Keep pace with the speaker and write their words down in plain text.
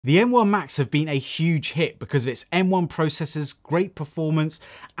The M1 Macs have been a huge hit because of its M1 processors, great performance,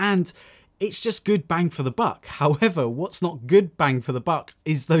 and it's just good bang for the buck. However, what's not good bang for the buck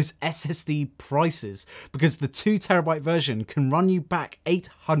is those SSD prices, because the 2TB version can run you back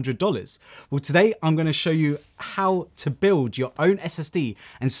 $800. Well, today I'm going to show you how to build your own SSD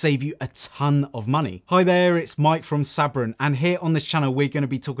and save you a ton of money. Hi there, it's Mike from Sabrent, and here on this channel we're going to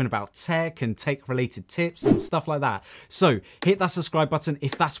be talking about tech and tech related tips and stuff like that. So hit that subscribe button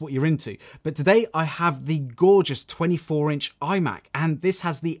if that's what you're into. But today I have the gorgeous 24-inch iMac, and this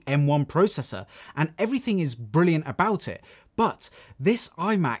has the M1 processor and everything is brilliant about it. But this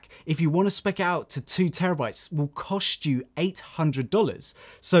iMac, if you want to spec it out to 2TB, will cost you $800.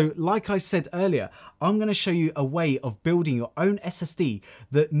 So like I said earlier, I'm going to show you a way of building your own SSD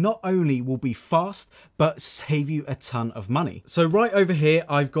that not only will be fast, but save you a ton of money. So right over here,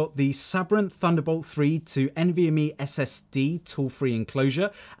 I've got the Sabrent Thunderbolt 3 to NVMe SSD tool-free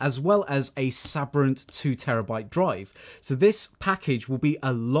enclosure, as well as a Sabrent 2TB drive. So this package will be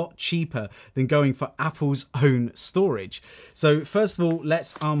a lot cheaper than going for Apple's own storage. So first of all,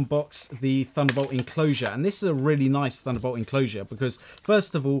 let's unbox the Thunderbolt enclosure. And this is a really nice Thunderbolt enclosure because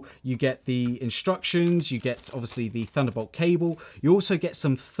first of all, you get the instructions, you get obviously the Thunderbolt cable. You also get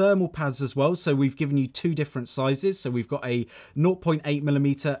some thermal pads as well. So we've given you two different sizes. So we've got a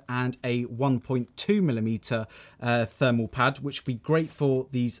 0.8mm and a 1.2mm thermal pad, which would be great for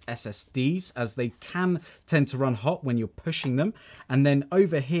these SSDs as they can tend to run hot when you're pushing them. And then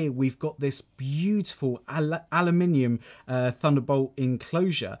over here, we've got this beautiful aluminium Thunderbolt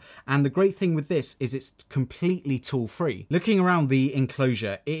enclosure, and the great thing with this is it's completely tool free. Looking around the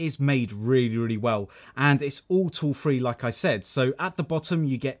enclosure, it is made really well, and it's all tool free like I said. So at the bottom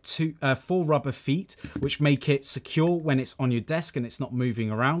you get four rubber feet which make it secure when it's on your desk and it's not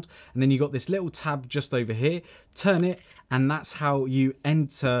moving around, and then you got this little tab just over here. Turn it and that's how you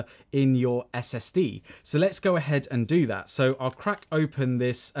enter in your SSD. So let's go ahead and do that. So I'll crack open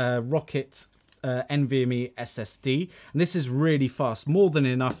this Rocket NVMe SSD, and this is really fast, more than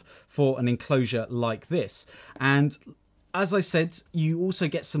enough for an enclosure like this. And as I said, you also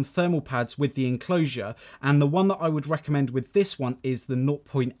get some thermal pads with the enclosure, and the one that I would recommend with this one is the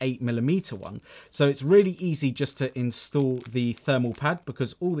 0.8mm one. So it's really easy just to install the thermal pad,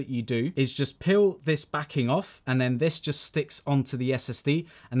 because all that you do is just peel this backing off, and then this just sticks onto the SSD,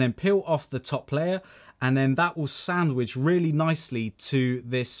 and then peel off the top layer, and then that will sandwich really nicely to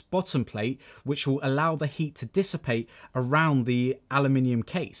this bottom plate, which will allow the heat to dissipate around the aluminium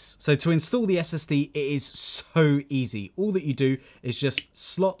case. So to install the SSD, it is so easy. All that you do is just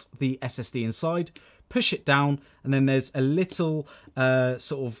slot the SSD inside, push it down, and then there's a little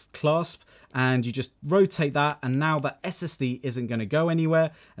sort of clasp, and you just rotate that, and now that SSD isn't going to go anywhere.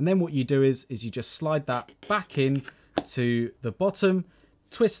 And then what you do is you just slide that back in to the bottom,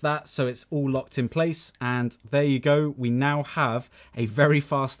 twist that so it's all locked in place, and there you go. We now have a very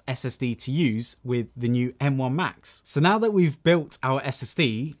fast SSD to use with the new M1 Macs. So now that we've built our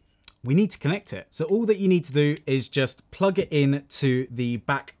SSD, we need to connect it. So all that you need to do is just plug it in to the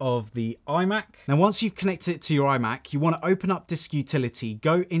back of the iMac. Now once you've connected it to your iMac, you want to open up Disk Utility,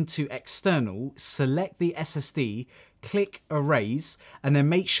 go into External, select the SSD, click Erase, and then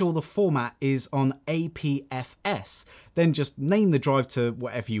make sure the format is on APFS. Then just name the drive to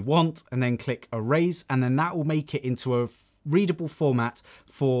whatever you want and then click Erase, and then that will make it into a readable format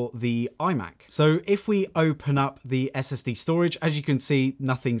for the iMac. So if we open up the SSD storage, as you can see,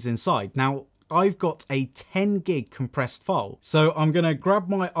 nothing's inside. Now I've got a 10 gig compressed file. So I'm going to grab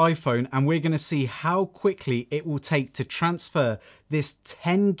my iPhone and we're going to see how quickly it will take to transfer this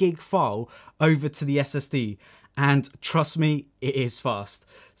 10 gig file over to the SSD. And trust me, it is fast.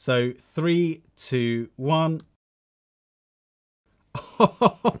 So 3, 2, 1.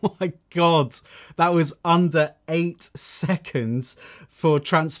 Oh my God, that was under 8 seconds for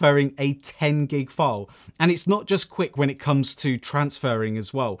transferring a 10 gig file. And it's not just quick when it comes to transferring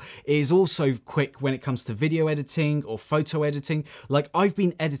as well. It is also quick when it comes to video editing or photo editing. Like I've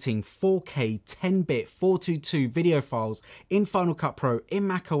been editing 4K 10-bit 422 video files in Final Cut Pro in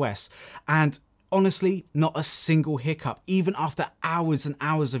macOS, and honestly, not a single hiccup, even after hours and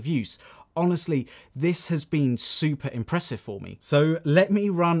hours of use. Honestly, this has been super impressive for me. So let me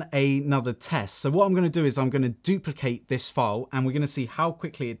run another test. So what I'm going to do is I'm going to duplicate this file, and we're going to see how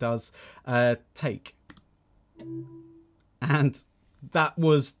quickly it does take. And that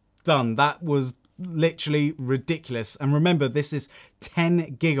was done. That was literally ridiculous. And remember, this is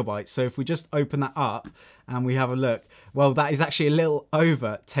 10 gigabytes. So if we just open that up and we have a look, well, that is actually a little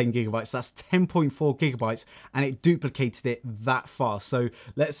over 10 gigabytes. That's 10.4 gigabytes, and it duplicated it that fast. So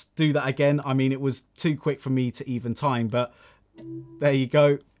let's do that again. I mean, it was too quick for me to even time, but There you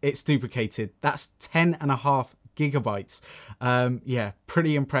go. It's duplicated. That's 10.5 gigabytes. Yeah,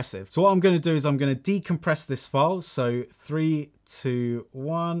 pretty impressive. So what I'm going to do is I'm going to decompress this file. So 3, 2,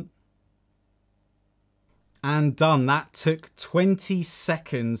 1. And done. That took 20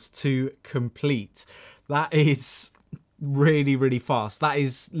 seconds to complete. That is really, really fast. That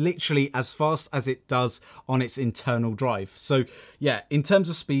is literally as fast as it does on its internal drive. So yeah, in terms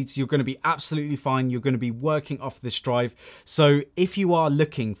of speeds, you're going to be absolutely fine. You're going to be working off this drive. So if you are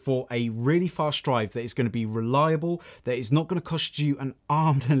looking for a really fast drive that is going to be reliable, that is not going to cost you an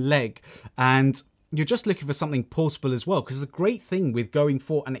arm and a leg, and you're just looking for something portable as well, because the great thing with going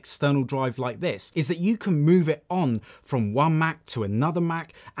for an external drive like this is that you can move it on from one Mac to another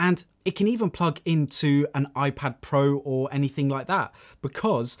Mac, and it can even plug into an iPad Pro or anything like that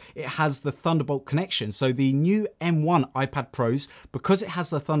because it has the Thunderbolt connection. So the new M1 iPad Pros, because it has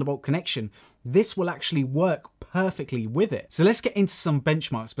the Thunderbolt connection, this will actually work perfectly with it. So let's get into some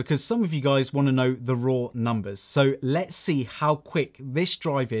benchmarks because some of you guys want to know the raw numbers. So let's see how quick this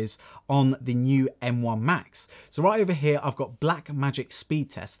drive is on the new M1 Max. So right over here, I've got Blackmagic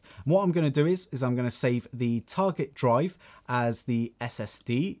speed test. And what I'm going to do is I'm going to save the target drive as the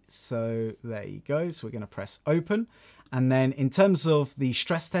SSD. So there you go. So we're going to press open. And then in terms of the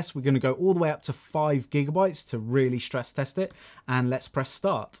stress test, we're going to go all the way up to 5 gigabytes to really stress test it. And let's press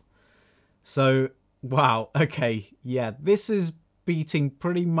start. So, wow, okay, yeah, this is beating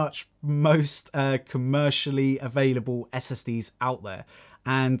pretty much most commercially available SSDs out there.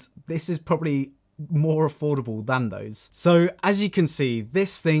 And this is probably more affordable than those. So as you can see,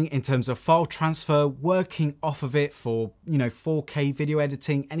 this thing in terms of file transfer, working off of it for, you know, 4K video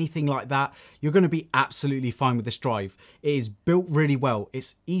editing, anything like that, you're going to be absolutely fine with this drive. It is built really well,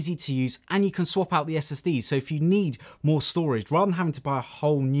 it's easy to use, and you can swap out the SSD. So if you need more storage, rather than having to buy a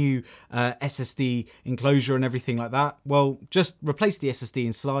whole new SSD enclosure and everything like that, well, just replace the SSD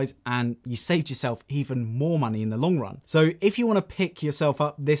inside and you saved yourself even more money in the long run. So if you want to pick yourself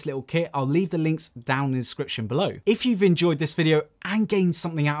up this little kit, I'll leave the links down in the description below. If you've enjoyed this video and gained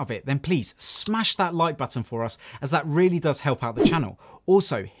something out of it, then please smash that like button for us, as that really does help out the channel.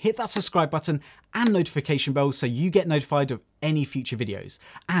 Also, hit that subscribe button and notification bell so you get notified of any future videos.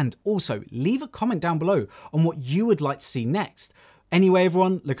 And also leave a comment down below on what you would like to see next. Anyway,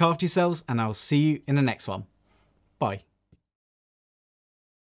 everyone, look after yourselves and I'll see you in the next one. Bye.